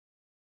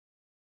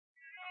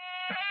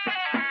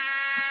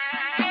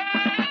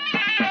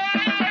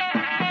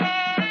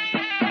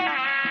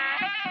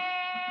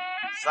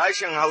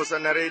Sashen Hausa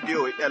na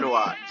Rediyo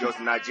Elwa Jos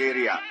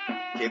Nigeria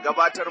ke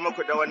gabatar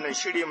muku da wannan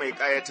shiri mai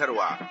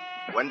ƙayatarwa,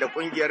 wanda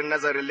ƙungiyar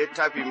nazarin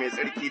littafi mai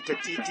tsarki ta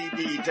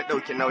TTD ta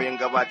ɗauki nauyin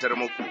gabatar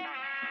muku.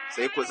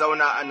 Sai ku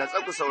zauna a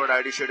natsa ku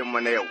saurari shirinmu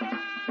na yau,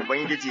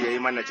 Ubangiji ya yi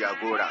mana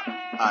jagora.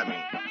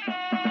 Amin.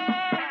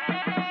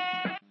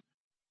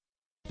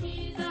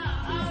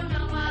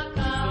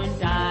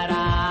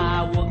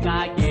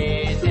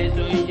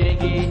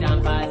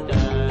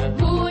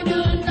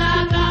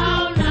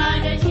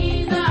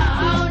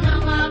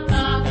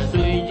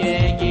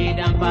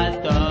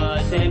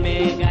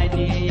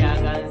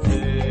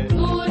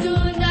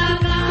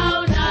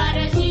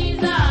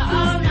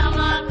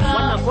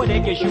 Da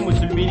yake shi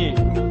musulmi ne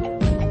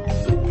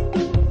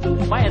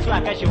ba ya so a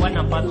kashe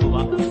wannan fasto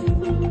ba,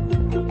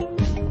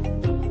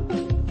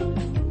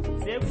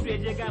 sai ku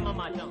je ga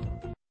matan.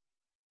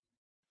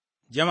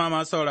 Jama'a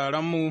masu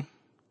sauraronmu,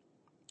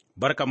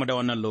 barkamu da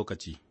wannan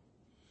lokaci,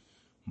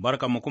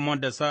 barkamu kuma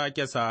da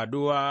sake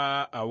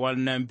saduwa a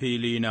wannan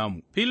fili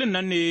namu. Filin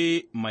nan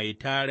ne mai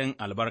tarin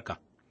albarka,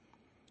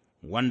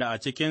 wanda a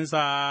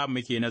cikinsa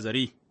muke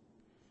nazari.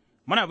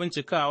 Muna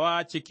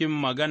bincikawa cikin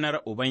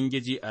maganar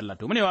Ubangiji Allah,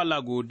 to mune wa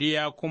Allah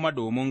godiya kuma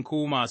domin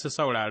ku masu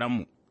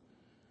sauraronmu,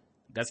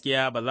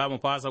 gaskiya ba za mu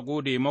fasa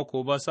gode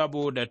muku ba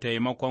saboda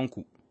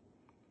taimakonku,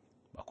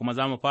 ba kuma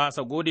za mu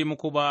fasa gode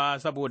muku ba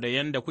saboda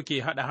yadda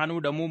kuke haɗa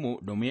hannu da mu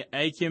domin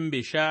aikin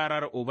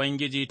bisharar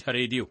Ubangiji ta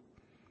rediyo.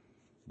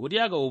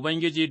 Godiya ga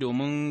Ubangiji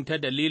domin ta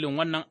dalilin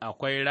wannan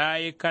akwai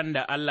rayukan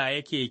da Allah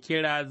yake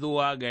kira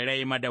zuwa ga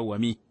rai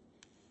madawwami.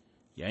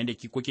 Yayin da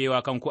kuke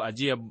wa kanku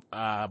ajiya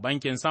a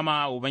bankin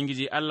sama,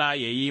 Ubangiji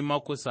Allah ya yi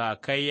maku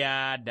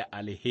sakayya da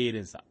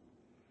alherinsa.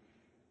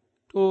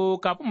 To,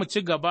 kafin mu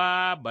ci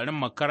gaba, bari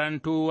mu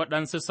karanto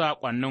waɗansu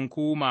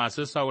saƙonninku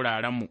masu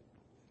sauraronmu.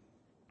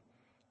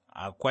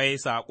 Akwai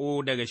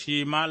saƙo daga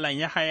shi Malam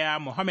Yahaya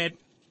Muhammad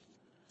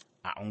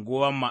a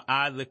unguwar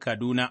Ma'azu,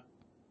 Kaduna.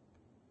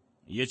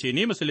 Ya ce,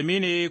 Ni musulmi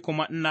ne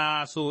kuma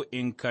ina so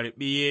in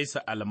karɓi Yesu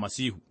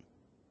almasihu.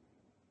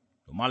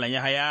 Malam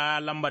Yahaya,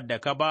 lambar da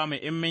ka ba mu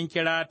in mun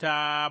kira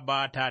ta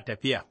ba ta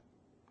tafiya,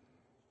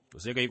 to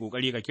sai ka yi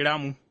ƙoƙari ka kira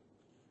mu,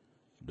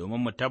 domin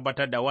mu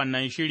tabbatar da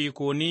wannan shiri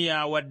ko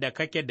niyya wadda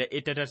kake da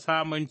ita ta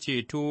samun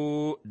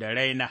ceto da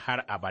raina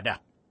har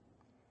abada.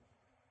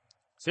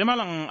 Sai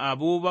Malam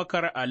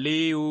Abubakar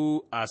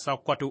Aliyu a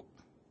Sakkwato,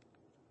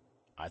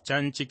 a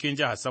can cikin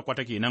jihar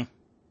Sakkwato kenan,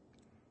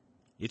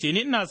 ya ce,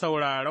 Ni ina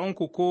sauraron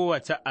ku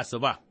kowace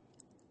asuba,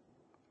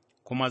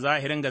 kuma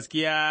zahirin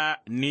gaskiya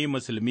ni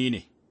musulmi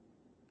ne.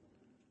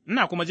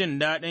 Ina kuma jin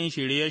daɗin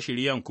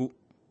shirye-shiryenku,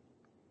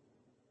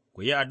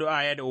 ku yi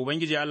addu'a yadda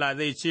Ubangiji Allah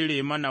zai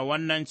cire mana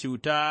wannan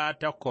cuta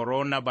ta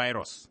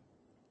coronavirus.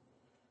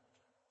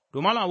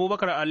 To, Malam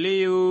Abubakar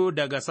Aliyu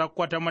daga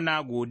Sakkwata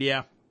muna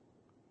godiya,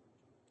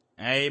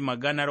 ai,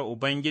 maganar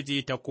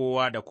Ubangiji ta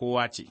kowa da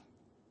kowa ce,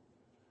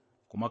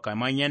 kuma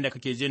kamar yadda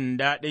kake jin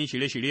daɗin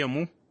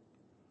shirye-shiryenmu,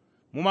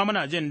 mu ma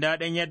muna jin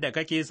daɗin yadda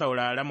kake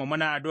sauraron mu,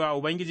 muna addu'a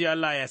Ubangiji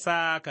Allah ya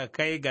sa ka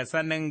kai ga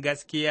sanin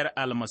gaskiyar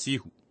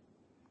almasihu.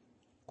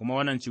 Kuma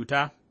wannan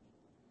cuta,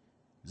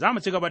 za mu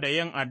ci gaba da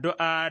yin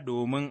addu'a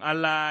domin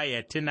Allah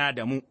ya tuna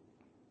da mu,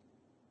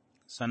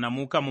 sannan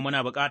mu kanmu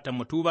muna bukatar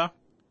mu tuba,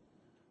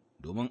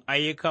 domin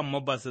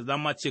ayyukanmu ba su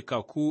zama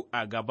cikakku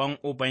a gaban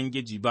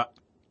Ubangiji ba,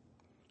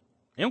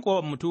 in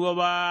kuwa mu tuba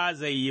ba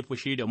zai yi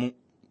fushi da mu,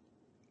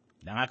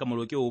 don haka mu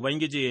roƙi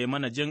Ubangiji ya yi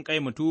mana jin ƙai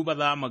mu tuba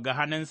za mu ga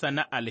hannunsa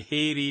na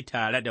alheri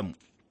tare da mu.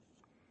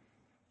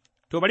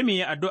 To, bari mu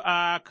yi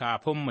addu'a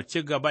kafin mu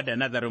ci gaba da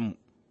nazarinmu.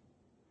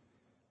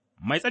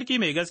 Mai tsarki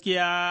mai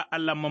gaskiya,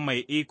 Allahnmu mai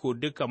iko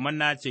duka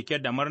muna cike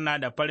da murna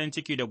da farin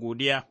ciki da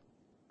godiya,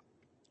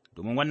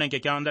 domin wannan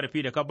kyakkyawan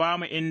zarafi da ka ba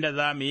mu inda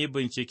za mu yi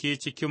bincike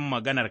cikin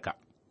maganarka.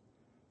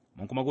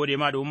 Mun kuma gode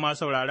ma domin masu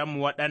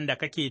sauraronmu waɗanda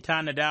kake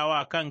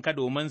tanadawa kanka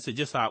domin su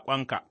ji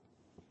saƙonka.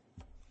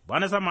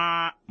 Bana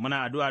sama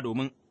muna addu'a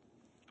domin,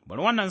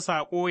 bari wannan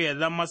saƙo ya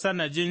zama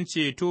sanadin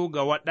ceto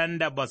ga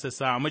waɗanda ba su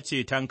samu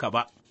cetonka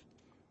ba.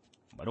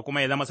 Bari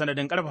kuma ya zama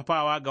sanadin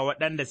ƙarfafawa ga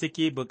waɗanda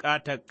suke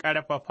buƙatar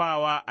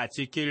ƙarfafawa a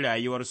cikin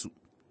rayuwarsu.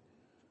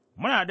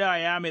 Muna da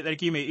ya mai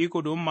tsarki mai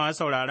iko domin masu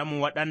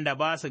sauraronmu waɗanda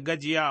ba su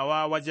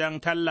gajiyawa wajen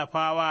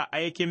tallafawa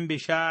aikin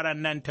bisharar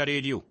nan ta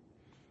rediyo.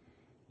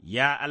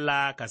 Ya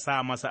Allah ka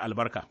sa masa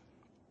albarka,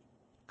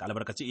 ka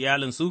albarkaci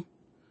iyalinsu,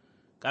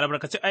 ka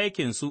albarkaci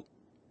aikinsu,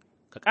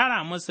 ka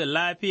ƙara musu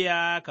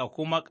lafiya, ka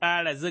kuma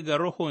ƙara ziga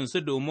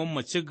ruhunsu domin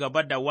mu ci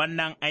gaba da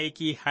wannan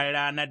aiki har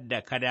ranar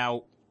da ka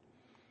dawo.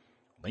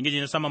 Ubangiji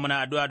na sama muna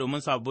addu'a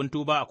domin sababbin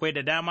tuba, akwai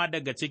da dama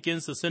daga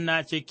cikinsu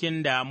suna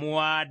cikin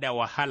damuwa da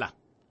wahala.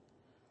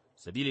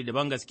 Sabili da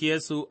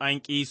bangaskiyarsu an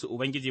ƙi su,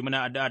 Ubangiji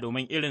muna addu'a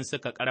domin irin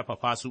suka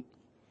ƙarfafa su.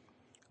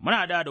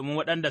 Muna addu'a domin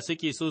waɗanda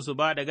suke so su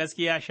ba da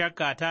gaskiya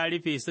shakka ta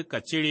rufe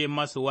suka cire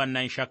masu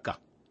wannan shakka.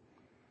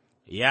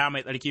 Ya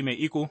mai tsarki mai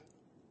iko,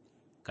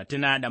 ka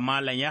tuna da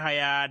Malam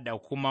Yahaya da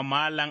kuma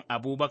Malam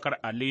Abubakar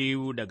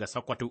Aliyu daga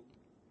Sakkwato.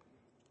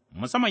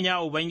 musamman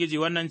ya Ubangiji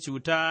wannan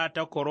cuta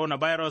ta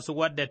coronavirus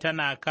wadda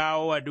tana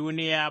kawo wa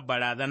duniya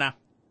barazana,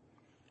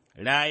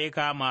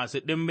 rayuka masu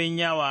ɗimbin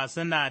yawa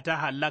suna ta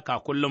hallaka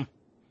kullum,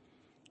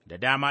 da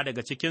dama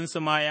daga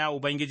cikinsu ma ya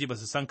Ubangiji ba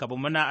su san ka ba,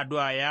 muna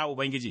addu'a ya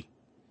Ubangiji,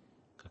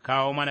 ka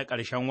kawo mana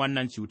ƙarshen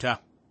wannan cuta.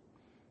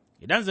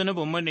 Idan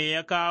zunubinmu ne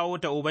ya kawo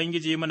ta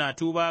Ubangiji muna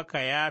tuba ka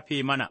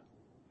yafe mana,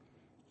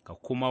 ka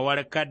kuma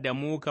warkar da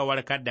mu, ka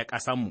warkar da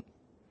ƙasanmu.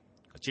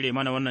 Ka cire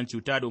mana wannan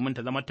cuta domin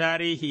ta zama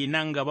tarihi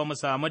nan gaba mu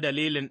samu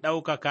dalilin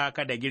ɗaukaka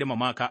ka da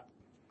girmama ka.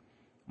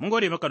 Mun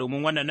gode maka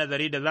domin wannan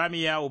nazari da zamu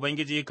yi,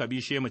 Ubangiji, ka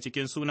bishe mu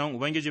cikin sunan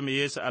Ubangiji mu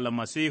Yesu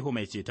almasihu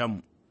mai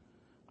cetonmu.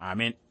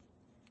 Amin.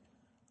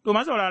 To,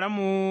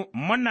 mu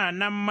muna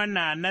nan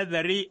mana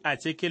nazari a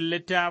cikin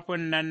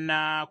littafin nan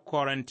na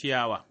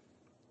Korantiyawa.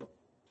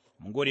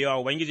 Mun gode wa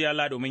Ubangiji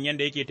Allah domin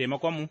yadda yake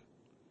taimakonmu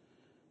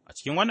a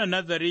cikin wannan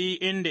nazari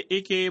inda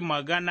yake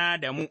magana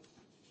da mu.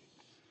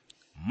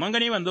 Mun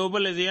gani manzo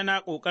Bulus yana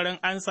ƙoƙarin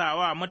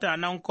ansawa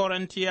mutanen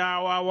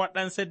Korintiyawa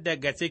waɗansu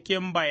daga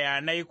cikin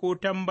bayanai ko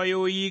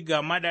tambayoyi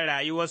game da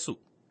rayuwarsu,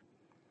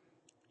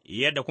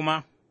 yadda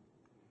kuma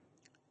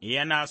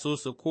yana so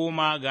su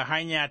koma ga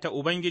hanya ta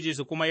Ubangiji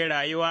su kuma yi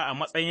rayuwa a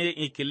matsayin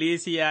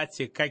ikkilisiya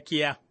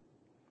cikakkiya.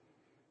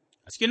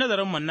 A cikin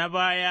nazarinmu na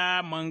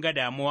baya mun ga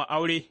damuwa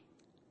aure,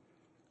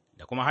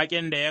 da kuma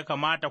haƙin da ya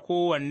kamata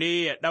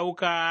kowanne ya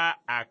ɗauka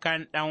a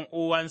kan ɗan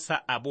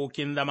uwansa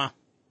abokin zama.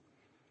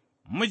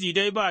 Miji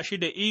dai ba shi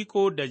da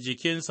iko da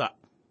jikinsa,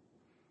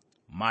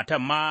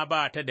 matan ma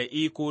ba ta da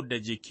iko da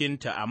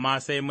jikinta, amma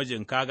sai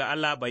mijin kaga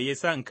Allah bai yi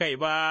son kai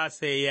ba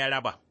sai ya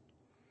raba.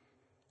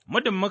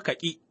 Muddin muka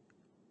ƙi,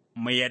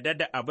 mu yarda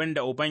da abin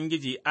da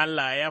Ubangiji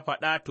Allah ya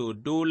faɗa, to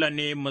dole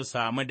ne mu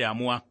samu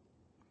damuwa.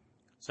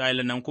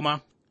 Sa'ilin nan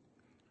kuma,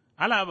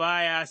 Allah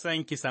ba ya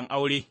son kisan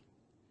aure,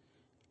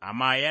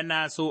 amma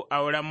yana so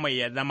auren mai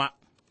ya zama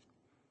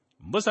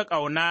bisa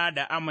ƙauna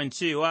da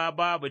amincewa,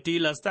 babu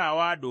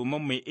tilastawa,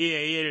 domin mu iya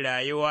yin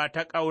rayuwa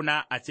ta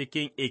ƙauna a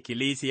cikin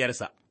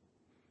ikkilisiyarsa.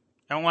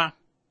 ’Yan'uwa,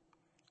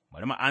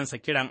 bari mu ansa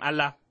kiran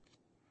Allah,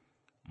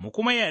 mu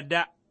kuma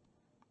yarda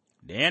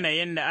da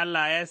yanayin da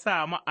Allah ya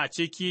sa mu a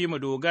ciki, mu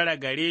dogara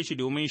gare shi,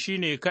 domin shi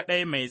ne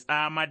kaɗai mai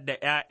tsamar da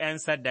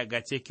 ’ya'yansa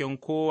daga cikin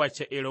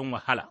kowace irin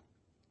wahala.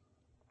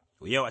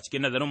 Yau a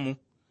cikin nazarinmu,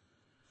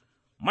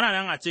 muna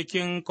nan a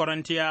cikin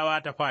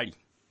Korintiyawa ta fari,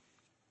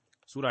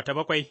 Sura ta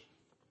 7.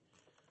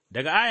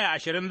 Daga aya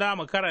 20 za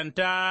mu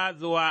karanta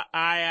zuwa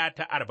aya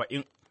ta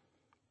 40,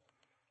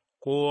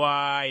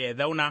 kowa ya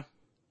zauna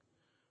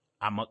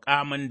a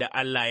muƙamin da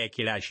Allah ya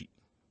kira shi,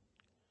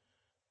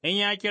 in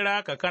ya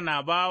kira ka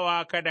kana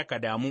bawa kada ka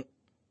damu,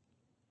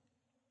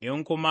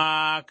 in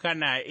kuma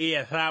kana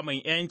iya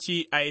samun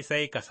 ’yanci ai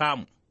sai ka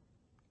samu,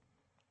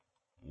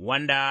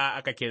 wanda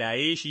aka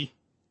kiraye shi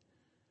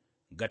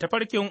ga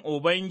tafarkin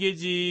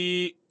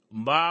Ubangiji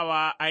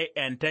bawa ai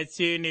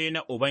 ’yantacce ne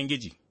na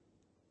Ubangiji.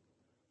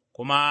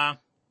 Kuma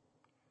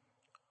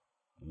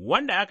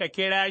wanda aka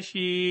kira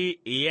shi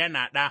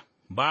yana ɗa,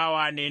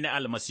 bawa ne na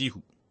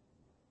almasihu,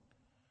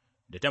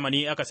 da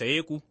tamani aka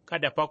saye ku,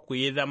 kada fa ku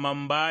yi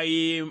zaman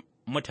bayi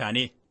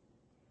mutane.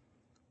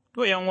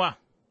 To, ’yan'uwa,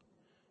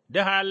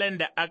 da halin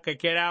da aka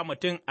kira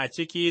mutum a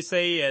ciki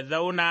sai ya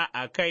zauna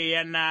a kai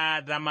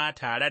yana zama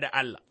tare da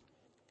Allah.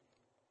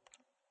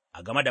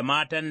 A game da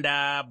matan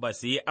da ba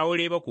su yi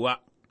aure ba kuwa,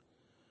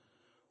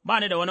 ba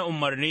ni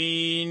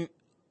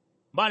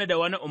da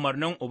wani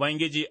umarnin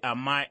Ubangiji,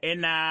 amma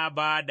ina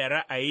ba da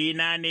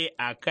ra'ayina ne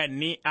a kan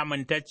ni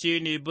amintacce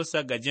ne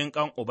bisa ga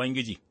jinƙan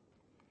Ubangiji.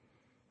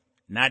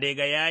 Na dai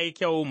ga ya yi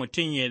kyau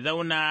mutum ya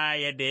zauna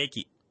yadda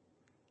yake,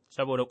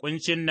 saboda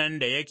ƙuncin nan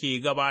da yake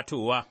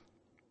gabatowa.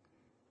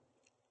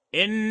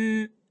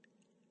 In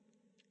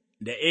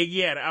da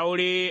igiyar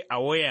aure a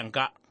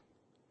wuyanka,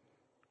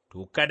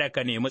 to kada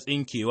ka nemi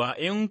tsinkewa,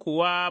 in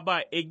kuwa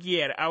ba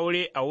igiyar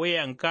aure a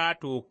wuyanka,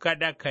 to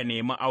kada ka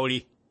nemi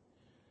aure.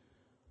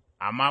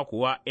 Amma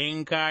kuwa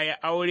in ka yi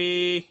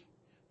aure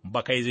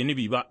ba ka yi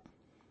zunubi ba,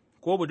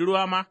 ko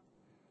budurwa ma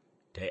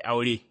ta yi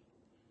aure,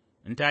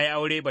 in ta yi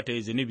aure ba ta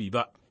yi zunubi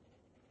ba.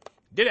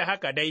 Duk da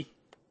haka dai,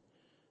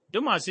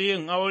 duk masu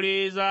yin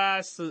aure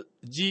za su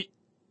ji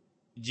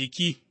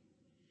jiki,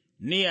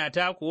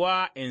 niyata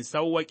kuwa in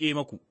sawwaƙe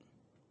maku.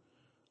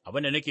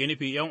 Abin da nake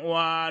nufi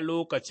 ’yan'uwa,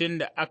 lokacin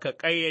da aka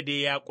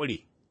ƙayyade ya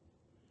ƙure,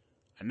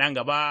 a nan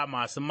gaba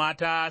masu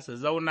mata su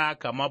zauna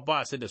kamar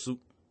ba su da su,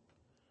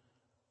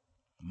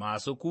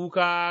 masu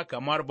kuka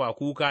kamar ba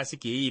kuka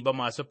suke yi ba,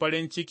 masu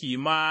farin ciki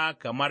ma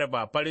kamar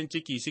ba farin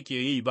ciki suke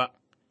yi ba,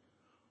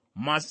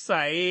 masu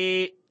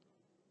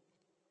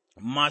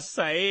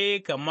saye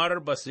kamar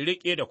ba su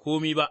riƙe da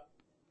komi ba,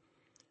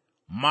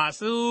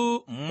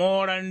 masu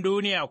moran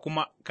duniya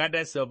kuma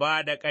kada su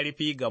ba da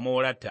ƙarfi ga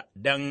morarta,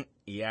 don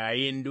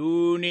yayin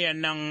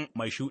duniyan nan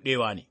mai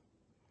shuɗewa ne.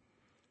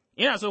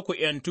 Ina so ku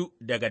 ’yantu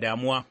daga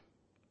damuwa,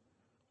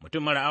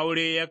 mutum mara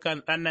aure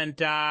yakan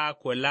tsananta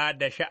kula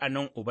da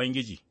sha'anin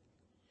Ubangiji,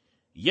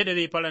 yadda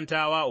zai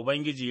faranta wa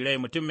Ubangiji rai,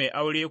 mutum mai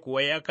aure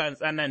kuwa yakan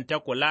tsananta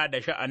kula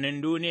da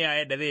sha'anin duniya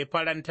yadda zai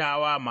faranta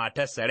wa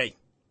matarsa rai.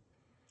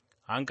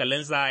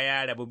 hankalinsa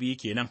ya rabu biyu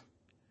kenan.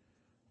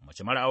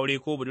 Mace mara aure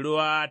ko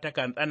budurwa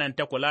takan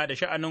tsananta kula da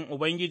sha'anin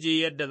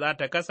Ubangiji yadda za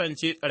ta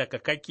kasance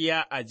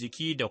tsarkakakkiya a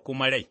jiki da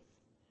kuma rai.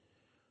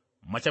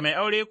 Mace mai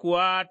aure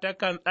kuwa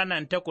takan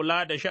tsananta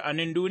kula da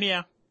sha'anin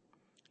duniya,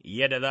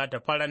 yadda za ta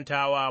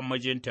faranta wa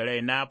mijinta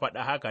rai. Na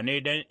faɗa haka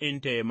ne don in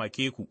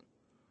taimake ku,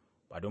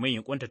 ba domin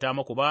in ƙuntata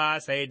muku ba,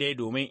 sai dai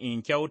domin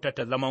in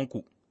kyautata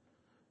zamanku,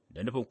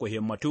 da nufin ku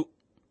himmatu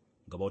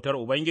ga bautar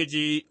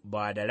Ubangiji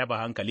ba da raba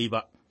hankali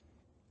ba.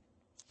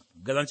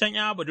 Gazancen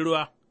 ’ya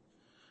budurwa,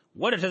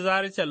 wadda ta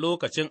zarce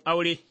lokacin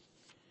aure,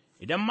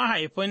 idan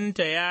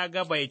mahaifinta ya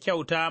ga bai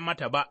kyauta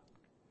mata ba,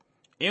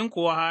 in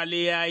kuwa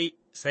hali ya yi,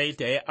 sai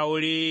ta yi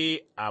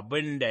aure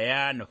abin da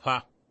ya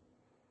nufa,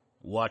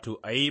 wato,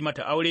 a yi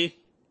mata aure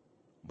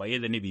bai yi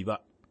zunubi ba,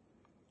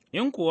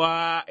 in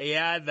kuwa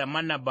ya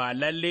zamana ba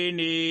lalle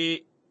ne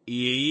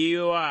ya yi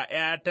wa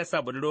 ’ya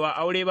budurwa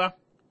aure ba,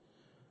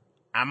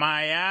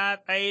 amma ya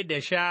tsai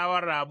da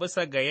shawara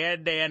bisa ga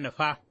yadda ya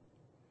nufa,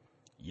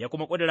 ya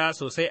kuma ƙudura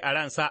sosai a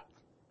ransa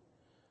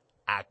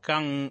a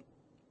kan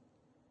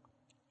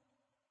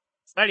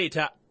tsare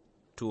ta,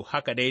 to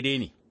haka daidai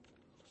ne,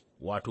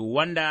 wato,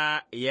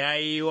 wanda ya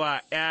yi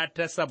wa ’ya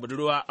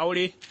budurwa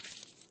aure,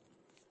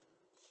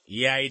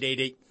 ya yi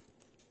daidai,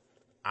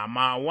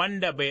 amma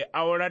wanda bai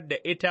aurar da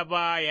ita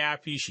ba ya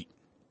fi shi.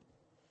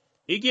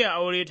 Igiyar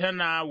aure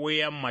tana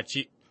wuyan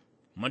mace,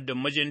 muddin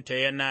mijinta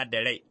yana da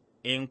rai,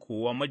 in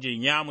kuwa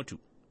mijin ya mutu,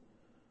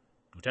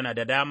 to tana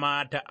da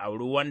dama ta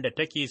auri wanda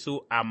take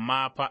so,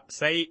 amma fa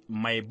sai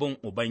mai bin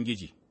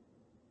Ubangiji.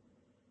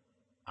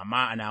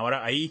 Amma a nawa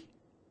ra'ayi,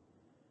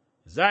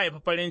 za a yi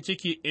farin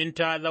ciki in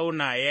ta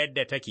zauna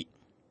yadda take,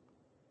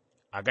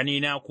 a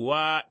ganina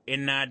kuwa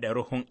ina da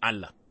Ruhun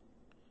Allah.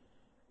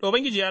 To,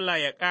 Ubangiji Allah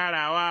ya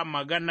ƙarawa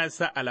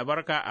maganarsa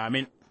albarka,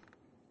 amin.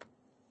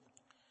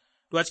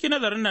 To, a cikin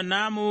nazarin nan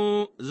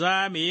namu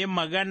za mu yi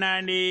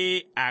magana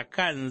ne a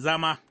kan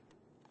zama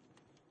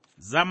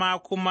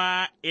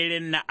kuma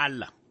irin na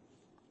Allah,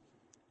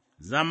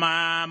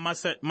 zama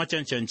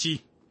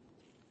macancanci,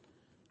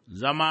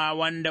 zama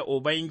wanda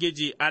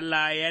Ubangiji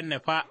Allah ya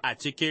nufa a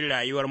cikin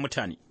rayuwar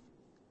mutane.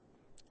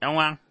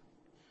 ’Yan'uwa,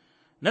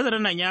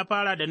 nazarin nan ya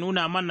fara da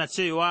nuna mana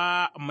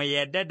cewa mu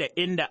yarda da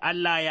inda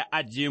Allah ya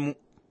ajiye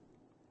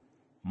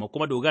mu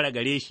kuma dogara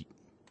gare shi,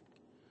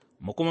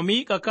 mu kuma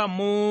miƙa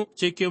kanmu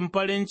cikin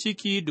farin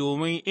ciki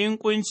domin in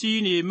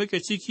ƙunci ne muke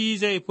ciki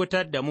zai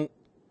fitar da mu,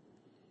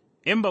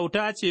 in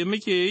bauta ce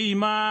muke yi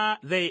ma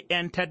zai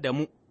 ’yantar da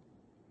mu,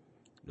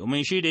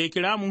 domin shi da ya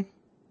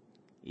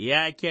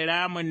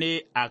kira mu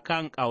ne a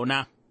kan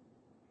ƙauna,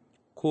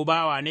 ko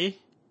bawa ne,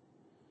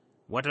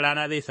 wata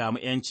rana zai samu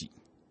 ’yanci,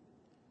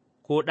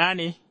 ko ɗa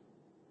ne,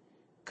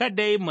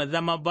 kadai mu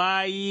zama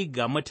bayi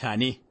ga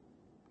mutane,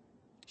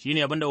 shi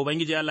ne abin da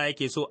Ubangiji Allah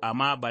yake so,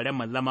 amma bari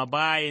mu zama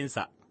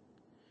bayinsa,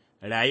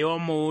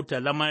 rayuwarmu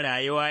ta zama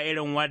rayuwa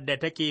irin wadda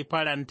take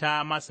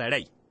faranta masa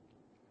rai,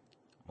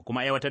 mu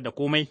kuma aiwatar da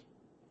komai,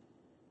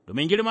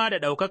 domin girma da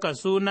ɗaukaka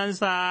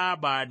sunansa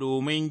ba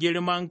domin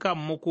girman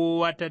kanmu ko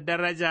wata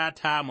daraja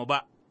tamu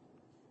ba,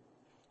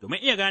 domin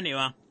iya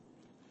ganewa.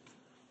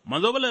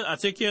 Manzo Bulus a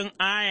cikin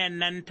ayan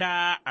nan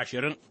ta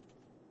 20,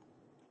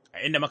 a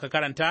inda muka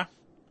karanta,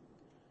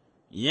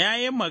 ya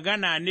yi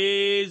magana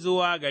ne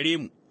zuwa gare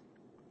mu,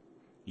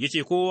 ya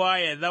ce kowa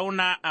ya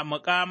zauna a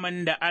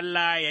muƙamin da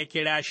Allah ya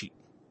kira shi.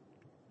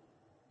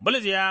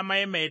 Bulus ya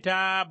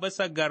maimaita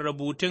bisa ga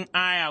rubutun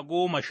aya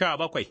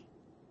 17,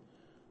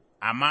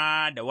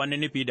 amma da wani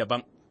nufi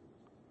daban.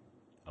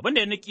 Abin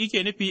da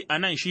yake nufi a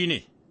nan shi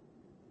ne,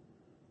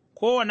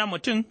 kowane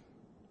mutum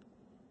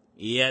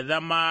ya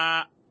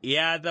zama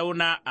ya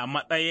zauna a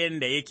matsayin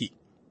da yake,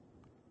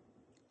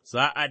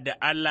 sa'ad da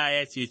Allah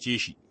ya cece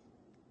shi,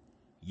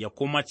 ya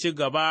kuma ci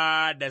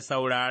gaba da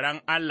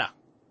sauraron Allah,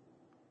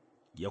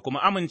 ya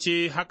kuma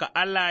amince haka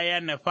Allah ya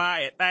nufa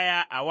ya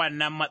tsaya a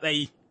wannan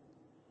matsayi,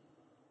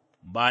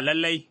 ba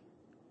lallai,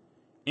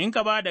 in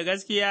ka ba da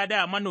gaskiya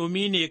da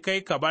manomi ne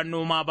kai ka bar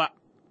noma ba,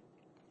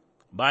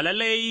 ba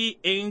lallai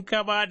in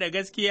ka ba da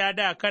gaskiya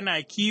da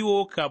kana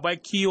kiwo ka bar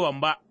kiwon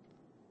ba,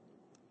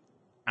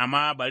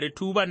 amma bari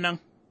tuban nan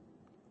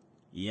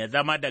ya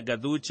zama daga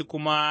zuci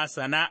kuma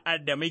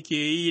sana'ar da muke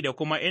yi da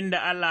kuma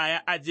inda Allah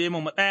ya aje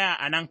mu tsaya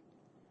a nan,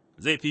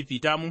 zai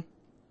fifita mu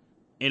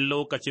in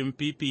lokacin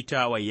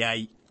fifitawa ya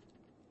yi.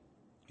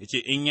 Ya ce,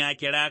 in ya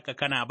kira ka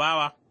kana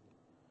bawa,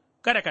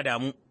 kada ka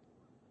damu,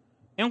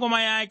 in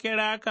kuma ya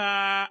kira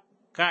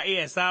ka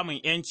iya samun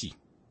 ’yanci,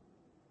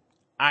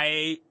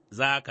 ai,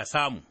 za ka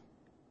samu.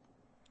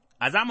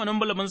 A zamanin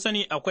Bulus mun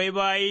sani akwai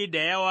bayi da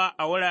yawa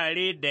a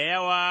wurare da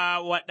yawa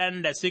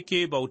waɗanda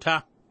suke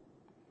bauta,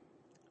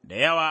 da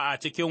yawa a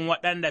cikin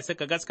waɗanda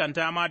suka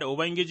gaskanta ma da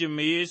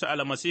Ubangijinmu Yesu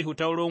almasihu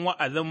ta wurin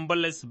wa'azin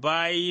Bulus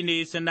bayi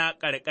ne suna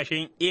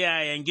ƙarƙashin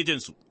iyayen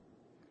gijinsu.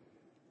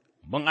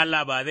 Bin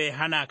Allah ba zai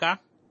hana ka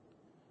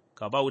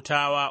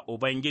bautawa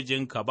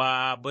Ubangijinka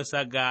ba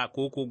bisa ga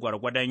koko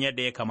gwargwadon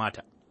yadda ya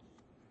kamata.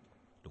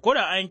 Ko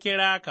da an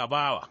kira ka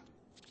bawa,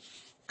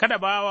 kada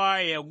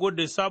bawa ya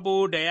gudu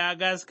saboda ya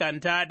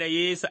gaskanta da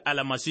Yesu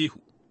almasihu,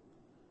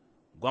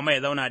 gwamma ya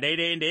zauna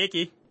daidai inda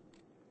yake,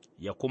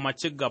 ya kuma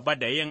ci gaba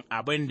da yin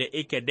abin da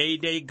yake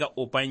daidai ga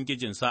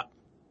Ubangijinsa.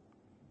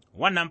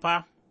 Wannan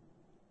fa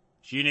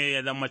shi ne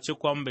ya zama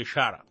cikon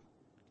bishara,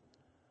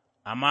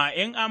 amma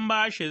in an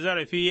ba shi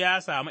zarafi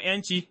ya samu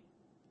 ’yanci,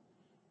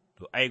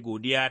 to, ai,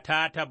 godiya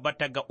ta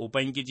tabbata ga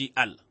Ubangiji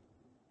Allah.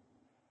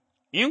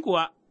 In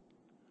kuwa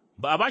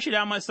ba a ba shi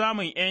damar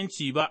samun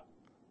 ’yanci ba,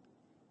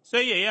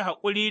 sai ya yi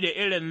haƙuri da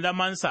irin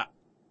zamansa,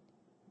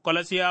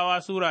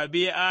 Kolosiyawa Sura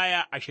 2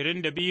 aya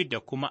 22 da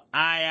kuma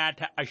aya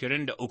ta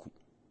 23,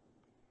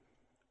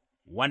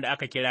 wanda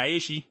aka kiraye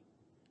shi,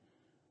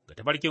 ga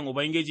tafarkin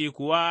Ubangiji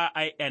kuwa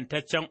ai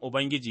 ’yantaccen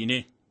Ubangiji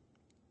ne,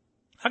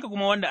 haka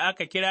kuma wanda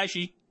aka kira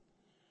shi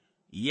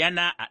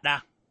yana a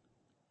ɗa,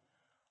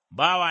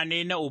 bawa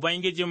ne na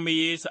Ubangijinmu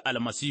Yesu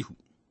Almasihu.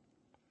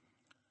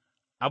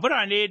 A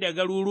birane da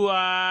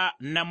garuruwa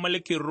na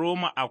mulkin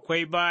Roma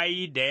akwai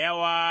bayi da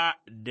yawa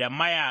da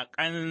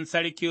mayaƙan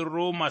sarkin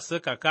Roma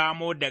suka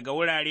kamo daga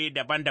wurare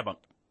daban-daban.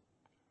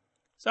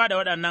 Sa da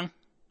waɗannan,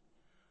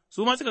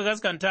 su ma suka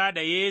gaskanta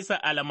da Yesu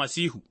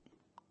Almasihu,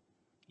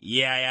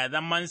 yaya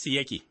zamansu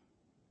yake,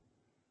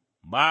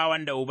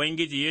 bawan da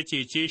Ubangiji ya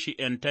cece shi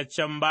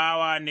 ’yantaccen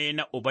bawa ne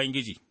na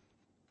Ubangiji,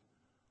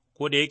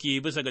 ko da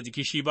yake bisa ga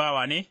jiki shi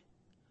bawa ne?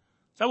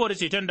 Saboda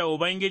ceton da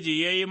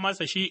Ubangiji ya yi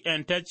masa shi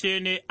 ’yantacce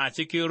ne a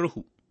cikin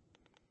ruhu,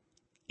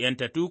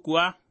 ’yantattu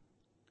kuwa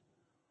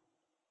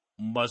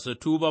ba su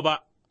tuba ba,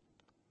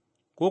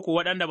 ko ku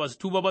waɗanda ba su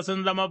tuba ba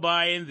sun zama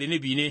bayan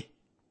zunubi ne,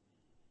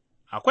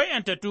 akwai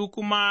 ’yantattu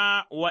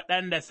kuma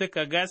waɗanda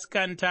suka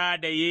gaskanta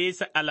da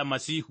Yesu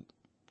Almasihu,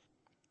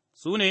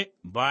 su ne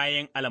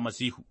bayan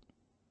Almasihu,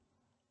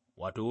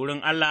 wato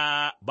wurin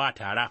Allah ba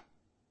tara,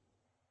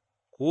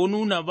 ko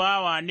nuna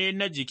bawa ne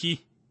na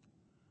jiki.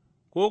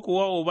 Ko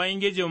kuwa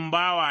Ubangijin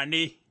bawa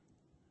ne,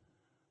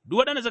 duk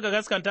waɗanda suka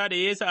gaskanta da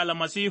Yesu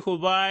Almasihu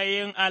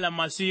bayan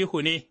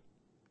Almasihu ne,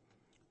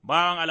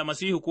 bawan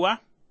Almasihu kuwa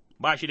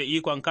ba shi da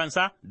ikon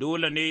kansa,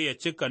 dole ne ya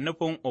cika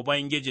nufin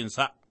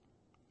Ubangijinsa.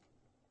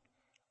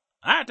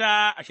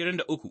 Ata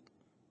 23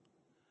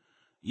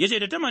 ya ce,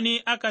 Da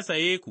tamani aka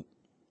saye ku,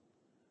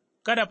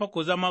 kada fa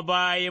ku zama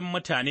bayan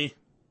mutane.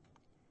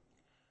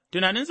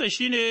 Tunaninsa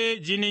shi ne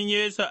jinin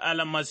Yesu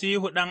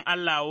Almasihu ɗan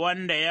Allah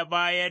wanda ya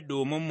bayar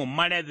domin mu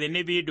mara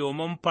zunubi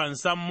domin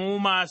fansan mu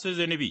masu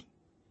zunubi.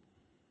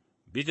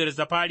 Bitrus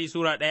ta fari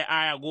Sura 1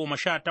 aya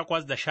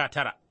 18 da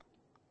 19, da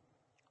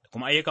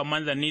kuma ayyukan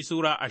manzanni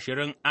Sura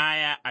 20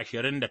 aya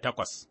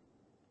 28.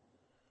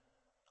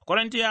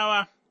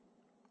 Korantiyawa,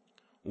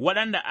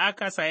 waɗanda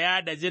aka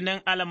saya da jinin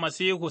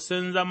Almasihu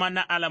sun zama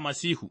na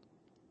Almasihu.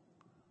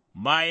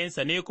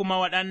 Bayansa ne kuma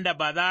waɗanda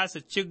ba za su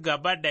ci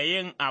gaba da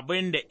yin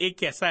abin da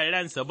ike son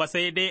ransu ba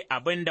sai dai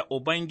abin da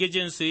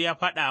Ubangijinsu ya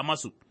faɗa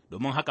masu,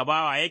 domin haka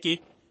bawa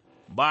yake,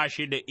 ba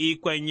shi da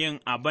ikon yin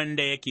abin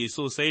da yake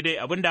so sai dai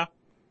abin da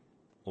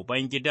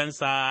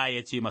Ubangidansa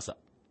ya ce masa.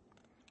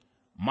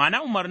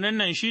 Mana umarnin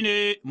nan shi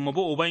ne mu bi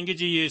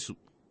Ubangiji Yesu,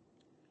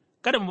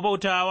 kada mu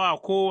bauta wa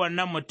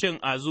kowane mutum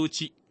a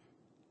zuci.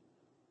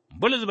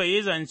 Bulus bai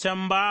yi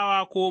zancen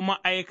bawa ko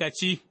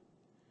ma'aikaci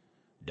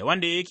da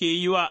wanda yake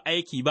yi wa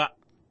aiki ba,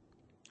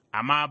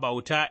 amma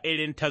bauta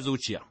irin ta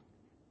zuciya.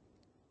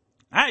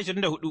 Aya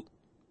 24,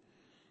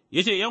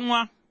 ya ce,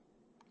 ’Yanwa,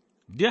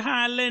 duk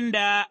halin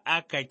da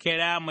aka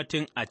kira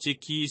mutum a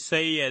ciki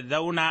sai ya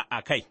zauna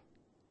a kai,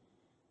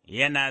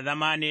 yana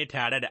zama ne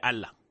tare da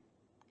Allah.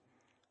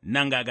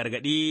 Nan ga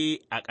gargaɗi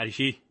a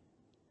ƙarshe,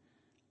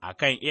 a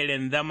kan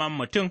irin zaman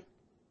mutum,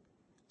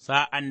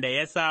 sa'an da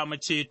ya samu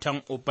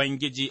ceton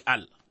Ubangiji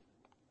Allah.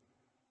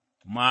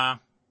 Kuma,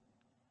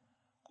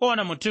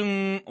 kowane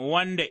mutum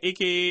wanda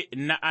ike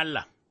na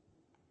Allah,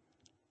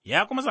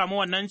 ya kuma samu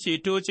wannan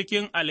ceto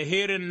cikin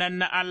alherin nan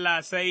na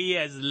Allah sai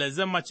ya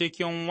lazima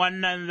cikin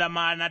wannan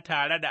zama na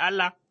tare da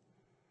Allah,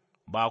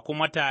 ba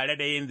kuma tare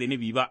da yin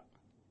zunubi ba.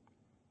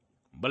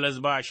 Bulus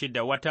ba shi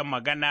da wata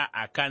magana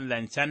a kan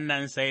zancen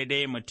nan sai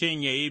dai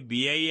mutum ya yi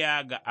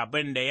biyayya ga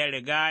abin da ya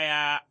riga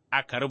ya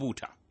aka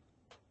rubuta.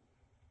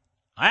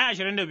 Aya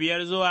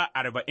 25 zuwa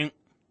 40.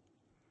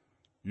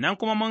 Nan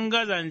kuma mun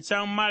ga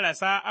zancen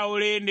marasa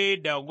aure ne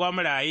da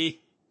gwamraye,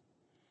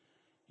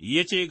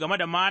 ya ce game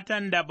da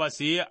matan da ba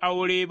su yi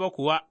aure ba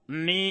kuwa,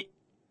 ni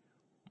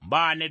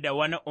ba ni da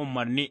wani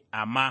umarni,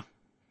 amma,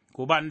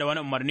 ko ba ni da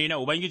wani umarni na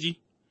Ubangiji,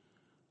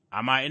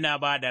 amma ina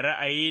ba da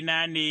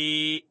ra'ayina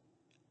ne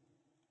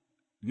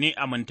ni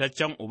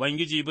amintaccen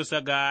Ubangiji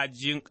bisa ga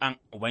jinƙan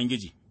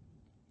Ubangiji.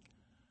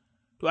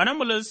 To, anan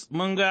Bulus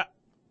mun ga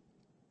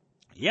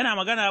yana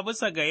magana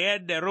bisa ga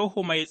yadda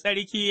Ruhu Mai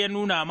Tsarki ya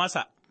nuna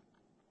masa.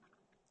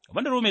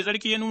 Abin da Ruhu Mai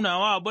Tsarki ya nuna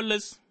wa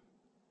Bulus,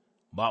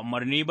 ba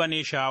umarni ba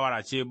ne,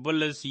 shawara ce.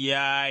 Bulus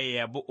ya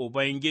yabi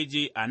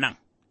Ubangiji a nan,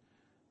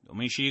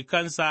 domin shi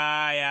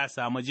kansa ya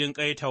samu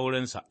jinƙai ta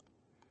wurinsa,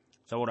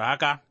 saboda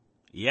haka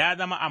ya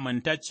zama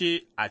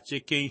amintacce a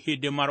cikin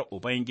hidimar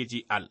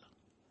Ubangiji Allah.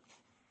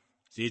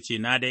 Sai ce,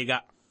 Na dai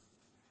ga,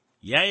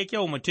 ya yi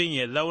kyau mutum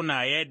ya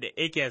zauna yadda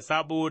yake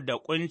saboda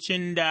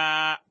ƙuncin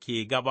da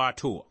ke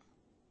gabatowa.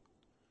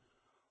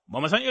 Ba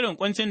mu san irin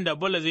ƙuncin da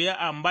Bulus ya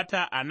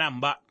ambata a nan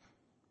ba,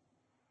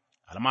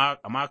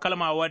 amma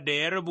kalma wadda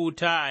ya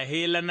rubuta a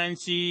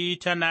Helenanci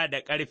tana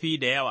da ƙarfi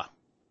da yawa.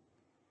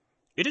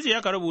 Ita ce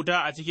aka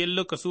rubuta a cikin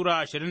Luka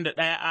Sura 21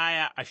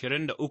 aya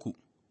 23,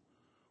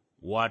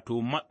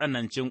 wato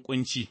matsanancin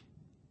ƙunci.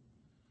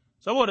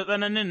 Saboda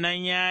tsananin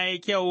nan ya yi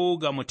kyau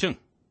ga mutum,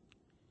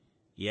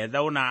 ya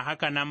zauna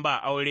haka nan ba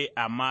aure,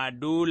 amma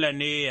dole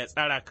ne ya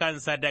tsara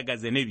kansa daga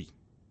zunubi.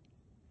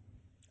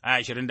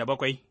 Aya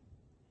 27,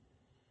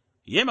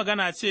 yi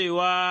magana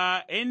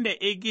cewa, inda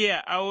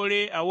igiya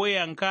aure a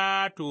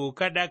wuyanka, to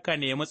kada ka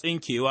nemi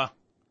tsinkewa,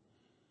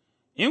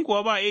 in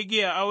kuwa ba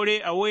igiya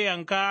aure a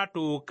wuyanka,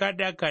 to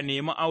kada ka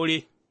nemi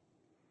aure.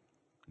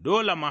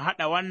 Dole mu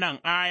haɗa wannan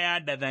aya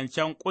da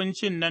zancen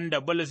ƙuncin nan da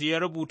Bulus ya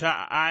rubuta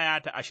a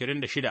aya ta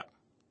 26.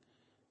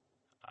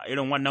 A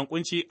irin wannan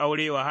ƙunci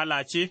aure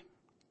wahala ce,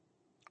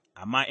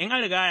 amma in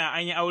an riga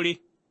an yi aure,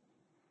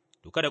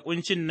 to kada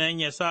ƙuncin nan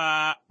ya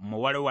sa mu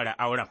warware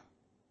auren.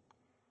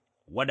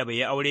 Wanda bai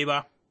yi aure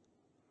ba,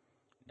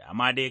 da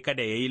amma dai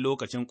kada ya yi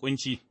lokacin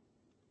ƙunci,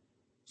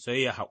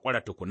 sai ya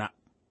haƙura tukuna.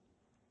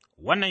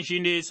 Wannan shi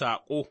ne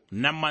saƙo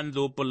na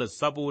manzo Bulus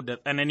saboda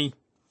tsanani,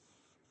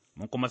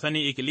 mun kuma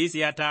sani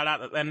ikkilisiya ta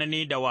ratsa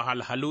tsanani da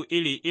wahalhalu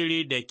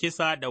iri-iri da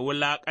kisa da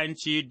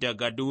wulaƙanci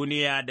daga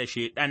duniya da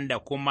Shaiɗan da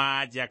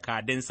kuma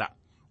jakadinsa,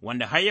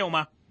 wanda har yau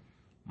ma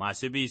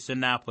masu bi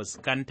suna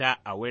fuskanta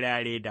a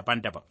wurare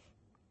daban-daban.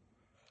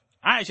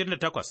 Aya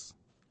 28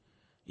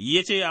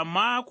 ya ce,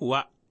 amma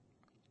kuwa,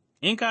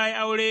 in ka yi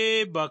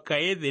aure ba ka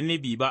yi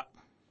zunubi ba,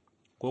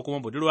 ko kuma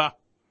budurwa,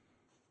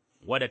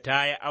 wadda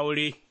ta yi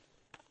aure,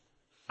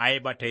 ai,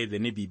 ba ta yi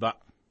zunubi ba,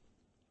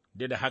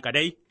 duk da haka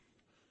dai,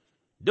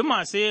 duk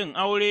masu yin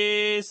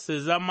aure su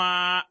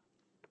zama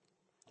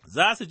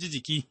za su ji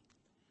jiki,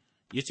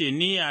 ya ce,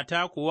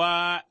 niyyata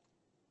kuwa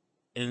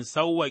in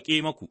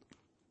sauwaƙe maku.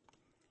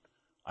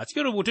 A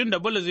cikin rubutun da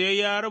Bulus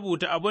ya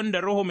rubuta abin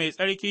da Ruhu Mai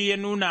Tsarki ya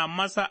nuna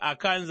masa a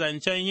kan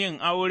zancen yin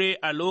aure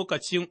a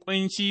lokacin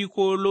ƙunci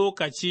ko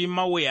lokaci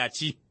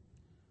mawuyaci.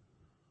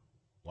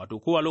 Wato,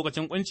 ko a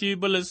lokacin ƙunci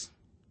Bulus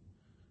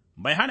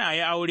bai hana a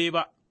yi aure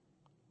ba,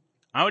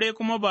 aure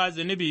kuma ba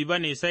zunubi ba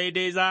ne, sai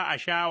dai za a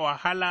sha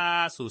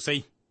wahala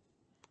sosai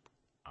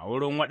a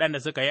wurin waɗanda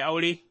suka yi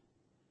aure,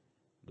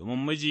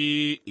 domin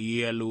miji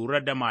ya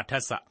lura da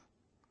matarsa,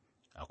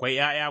 akwai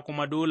 ’ya'ya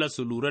kuma dole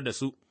su lura da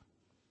su.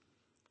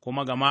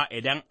 Kuma gama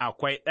idan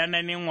akwai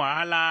tsananin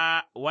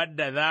wahala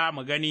wadda za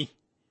mu gani,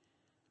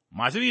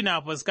 masu bi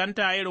na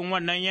fuskanta irin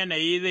wannan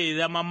yanayi zai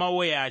zama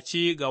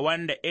mawuyaci ga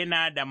wanda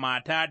ina da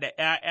mata da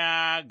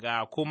 ’ya'ya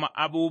ga kuma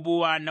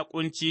abubuwa na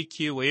ƙunci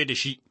kewaye da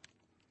shi,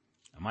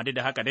 amma duk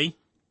da haka dai,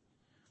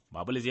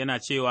 Bulus yana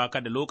cewa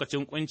kada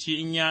lokacin ƙunci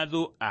in ya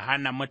zo a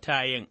hana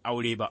mutayen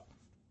aure ba.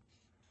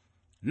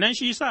 Nan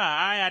shi sa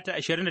a aya ta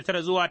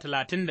 29 zuwa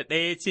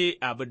 31 ce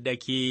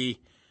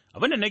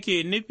abin da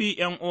nake nufi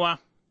 ’yan'uwa.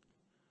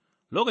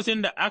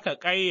 Lokacin da aka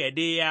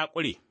ƙayyade ya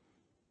ƙure,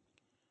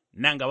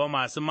 nan gaba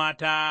masu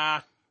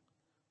mata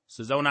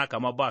su zauna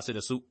kamar ba su da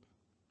su,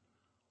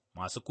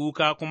 masu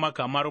kuka kuma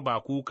kamar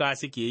ba kuka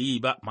suke yi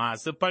ba,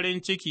 masu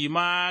farin ciki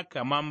ma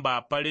kamar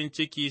ba farin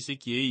ciki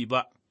suke yi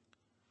ba,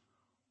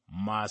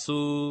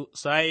 masu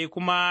saye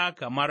kuma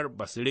kamar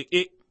ba su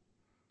riƙe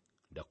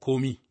da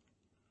komi,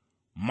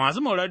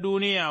 masu more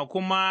duniya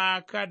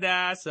kuma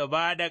kada su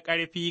ba da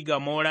ƙarfi ga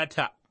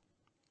morata,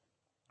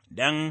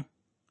 don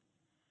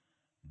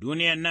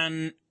duniyan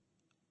nan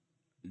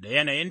da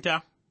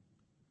yanayinta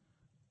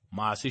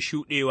masu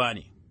shuɗewa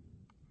ne.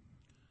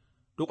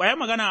 Tuƙwayar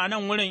magana a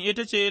nan wurin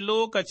ita ce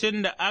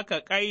lokacin da aka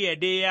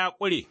ƙayyade ya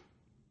ƙure,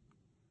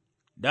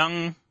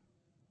 don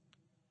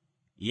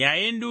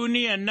yayin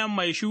duniyan nan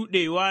mai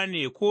shuɗewa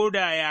ne, ko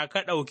da ya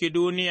ka ɗauki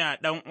duniya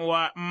ɗan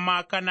uwa, in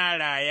ma kana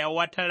raya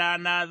wata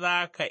rana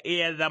za ka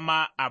iya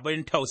zama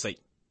abin tausai.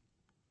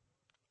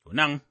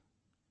 Nan,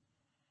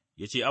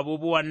 ya ce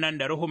abubuwan nan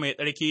da Ruhu Mai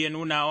Tsarki ya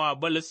nuna wa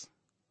Bulus,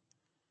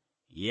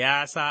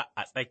 ya sa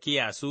a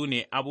tsakiya su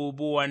ne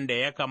abubuwan da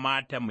ya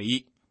kamata mu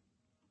yi,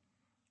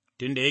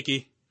 tun da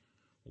yake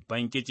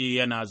Ubangiji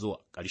yana zuwa,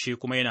 ƙarshe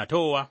kuma yana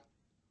towa,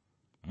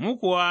 mu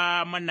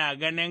kuwa muna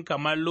ganin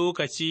kamar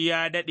lokaci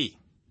ya daɗe,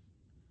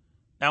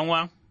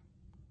 ɗanwa,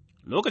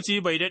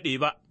 lokaci bai daɗe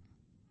ba,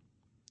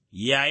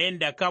 yayin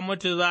da ka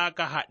mutu za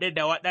ka haɗu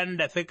da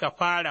waɗanda suka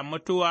fara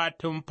mutuwa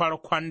tun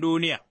farkon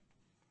duniya,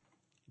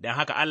 don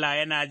haka Allah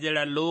yana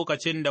jiran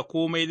lokacin da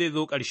komai zai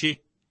zo ƙarshe,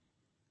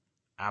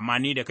 amma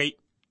ni da kai,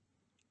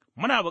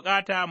 muna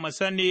bukata mu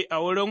sani a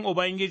wurin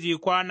Ubangiji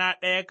kwana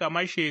ɗaya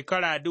kamar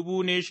shekara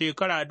 1000 ne,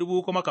 shekara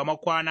 1000 kuma kamar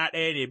kwana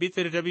ɗaya ne,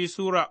 Bitir ta bi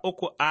Sura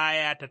 3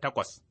 aya ta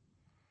 8.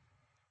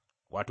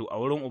 Wato, a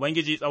wurin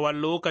Ubangiji tsawon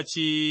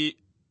lokaci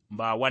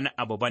ba wani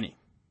abu ba ne,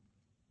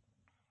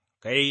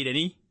 kai da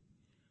ni,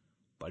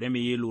 bari mu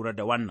yi lura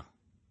da wannan.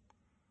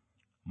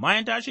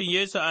 Bayan tashin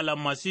Yesu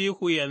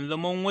almasihu yanzu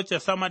mun wuce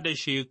sama da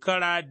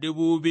shekara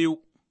 2000,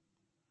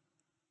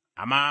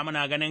 amma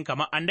muna ganin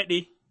kamar an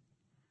daɗe.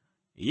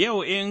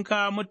 Yau in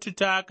ka mutu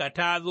taka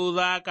ta zo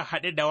za ka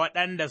haɗu da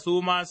waɗanda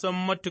su ma sun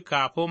mutu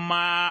kafin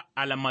ma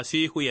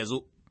almasihu ya zo,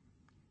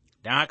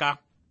 don haka,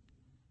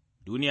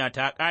 duniya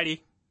ta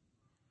ƙare,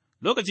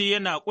 lokaci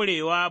yana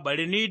ƙurewa,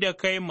 bari ni da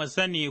kai mu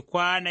sani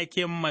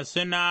kwanakinmu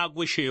suna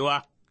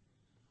gushewa,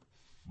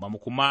 ba mu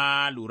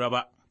kuma lura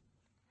ba.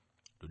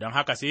 Don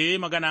haka sai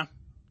magana,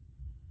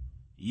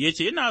 ya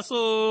ce, Ina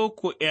so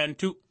ku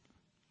 ’yantu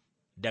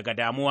daga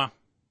damuwa,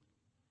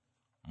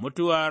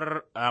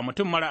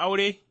 mutum mara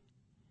aure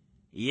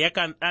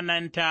yakan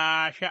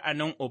tsananta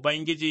sha'anin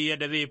Ubangiji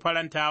yadda zai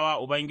farantawa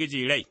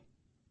Ubangiji rai,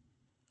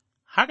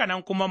 haka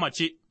nan kuma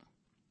mace,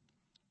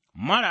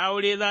 mara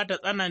aure za ta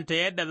tsananta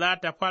yadda za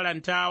ta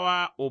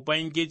farantawa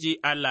Ubangiji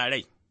Allah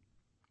rai,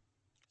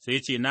 sai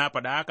ce, Na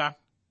faɗa haka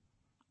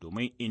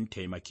domin in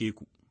taimake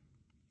ku,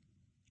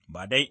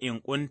 ba don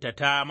in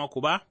ƙuntata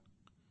maku ba,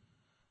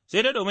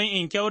 sai dai domin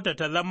in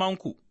kyautata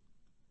zamanku,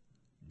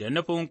 da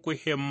nufin ku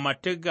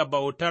himmatu ga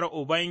bautar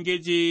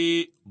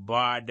Ubangiji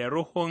ba da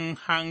ruhun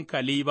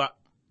hankali ba,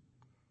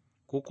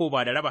 ko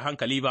ba da raba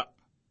hankali ba.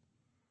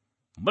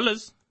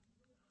 Bulus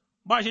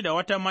ba shi da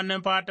wata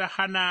manufa ta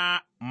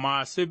hana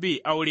masu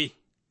bi aure,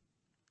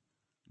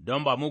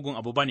 don ba mugun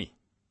abu ba ne,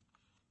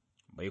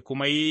 bai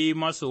kuma yi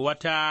masu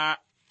wata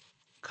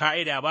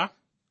ka'ida ba,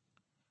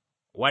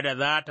 wadda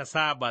za ta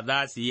sa ba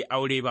za su yi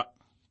aure ba,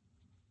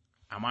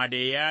 amma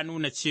dai ya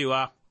nuna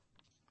cewa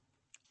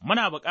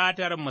muna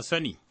buƙatar mu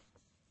sani,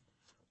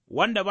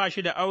 wanda ba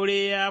shi da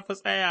aure ya fi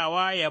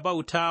tsayawa ya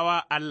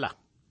bautawa Allah,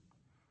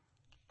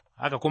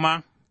 haka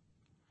kuma,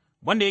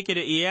 wanda yake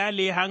da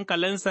iyali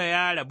hankalinsa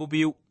ya rabu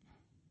biyu,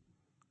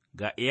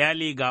 ga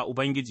iyali ga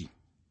Ubangiji,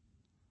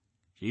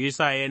 shi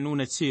yasa ya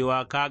nuna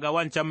cewa kaga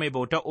wancan mai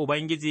bautar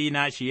Ubangiji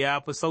na shi ya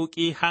fi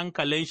sauƙi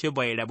hankalin shi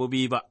bai rabu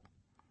biyu ba,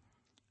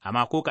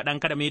 amma ko kaɗan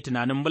kada mu yi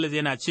tunanin Bulus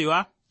yana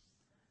cewa,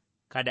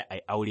 kada a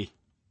yi aure.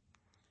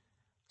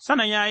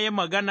 Sannan ya yi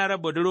maganar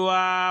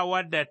budurwa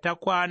wadda ta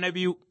kwana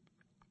biyu,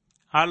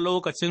 har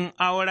lokacin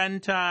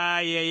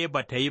aurenta ya yi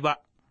ba ta yi ba.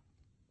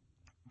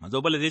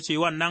 Manzo Bulus ya ce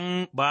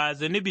wannan ba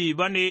zunubi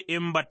ba ne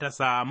in ba ta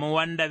samu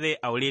wanda zai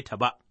aure ta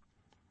ba,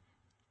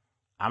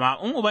 amma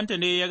in ubanta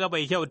ne ya ga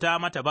bai kyauta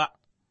mata ba,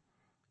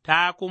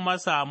 ta kuma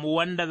samu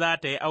wanda za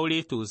ta yi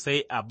aure to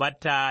sai a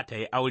batta ta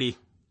yi aure.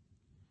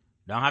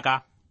 Don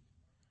haka,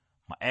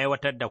 mu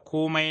aiwatar da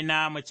komai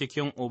namu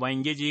cikin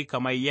Ubangiji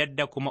kamar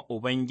yadda kuma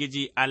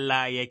Ubangiji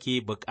Allah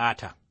yake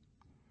bukata.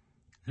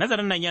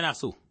 Nazarin nan yana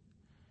so,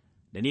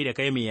 da ni da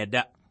kai mu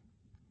yadda,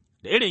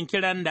 da irin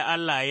kiran da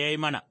Allah ya yi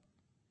mana,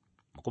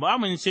 mu kuma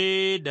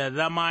amince da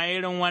zama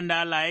irin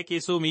wanda Allah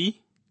yake so mu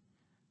yi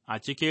a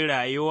cikin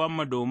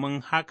rayuwarmu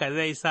domin haka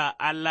zai sa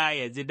Allah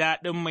ya ji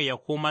daɗinmu ya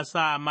kuma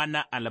sa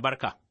mana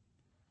albarka.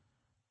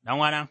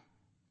 Ɗanwana,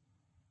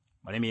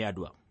 bari mu yi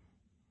addu'a.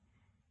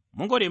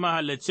 Mun gode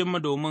mahalicinmu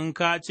domin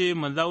ka ce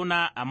mu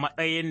zauna a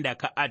matsayin da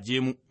ka aje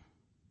mu,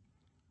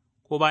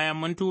 ko bayan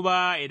mun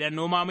tuba idan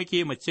noma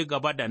muke mu ci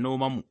gaba da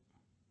nomanmu,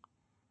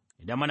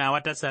 idan muna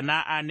wata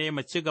sana'a ne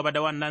mu ci gaba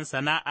da wannan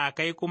sana'a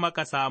kai kuma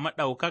ka samu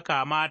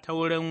ɗaukaka ma ta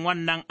wurin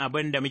wannan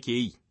abin da muke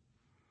yi.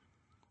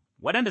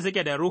 Waɗanda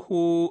suke da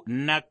ruhu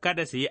na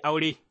kada su yi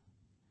aure,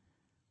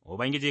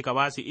 Ubangiji ka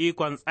ba su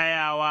ikon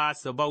tsayawa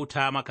su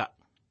bauta maka.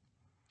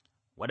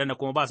 Waɗanda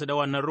kuma ba su da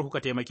wannan ruhu ka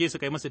taimake su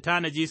kai musu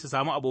tanaji su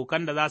samu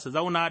abokan da za su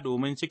zauna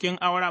domin cikin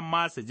auren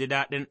ma su ji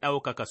daɗin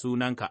ɗaukaka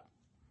sunanka.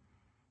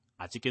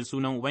 A cikin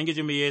sunan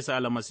Ubangijinmu Yesu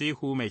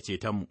almasihu mai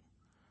cetonmu.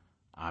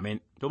 Amin.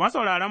 To,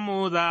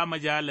 masauraranmu za mu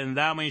ja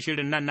linzamin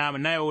shirin nan namu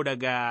na yau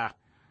daga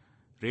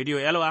Rediyo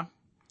Yalwa,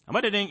 a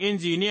madadin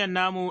injiniyan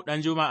namu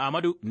Ɗanjuma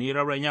Ahmadu, ni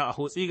Rabran Yau a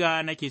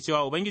Hotsiga nake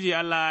cewa Ubangiji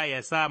Allah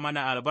ya sa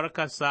mana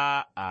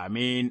albarkarsa.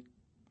 Amin.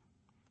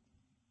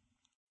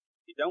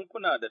 Idan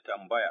kuna da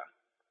tambaya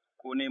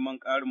ko neman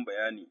ƙarin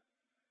bayani,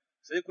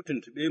 sai ku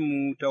tuntuɓe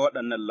mu ta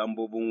waɗannan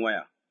lambobin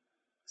waya,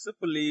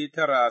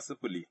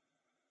 090-888-28-27,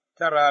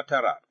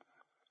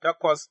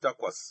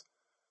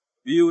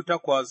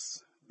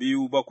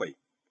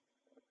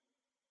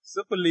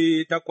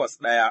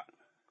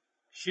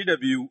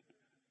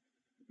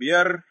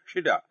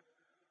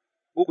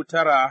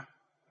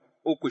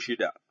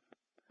 081-62-56-3936.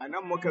 A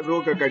nan muka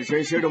zo ga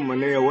ƙarshen shirinmu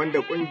ne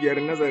wanda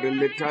ƙungiyar nazarin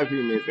littafi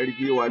mai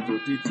tsarki wato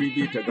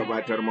TTV ta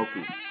gabatar maku.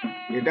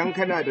 Idan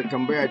kana da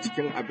tambaya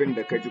cikin abin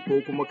da ka ji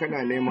ko kuma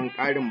kana neman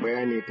ƙarin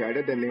bayani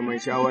tare da neman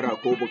shawara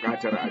ko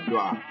buƙatar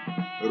addu'a,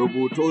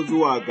 rubuto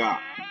zuwa ga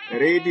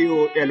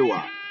Radio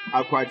Elwa,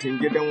 akwatin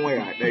gidan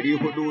waya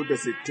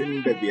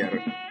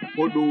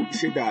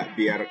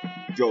 465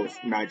 Jos,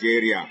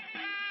 Nigeria.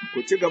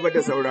 Ku ci gaba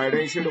da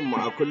sauraron shirinmu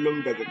a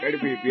kullum daga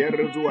ƙarfe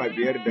 5 zuwa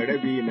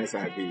 5:30 na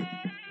safe.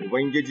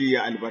 Ubangiji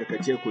ya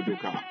albarkace ku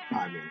duka.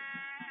 Amin.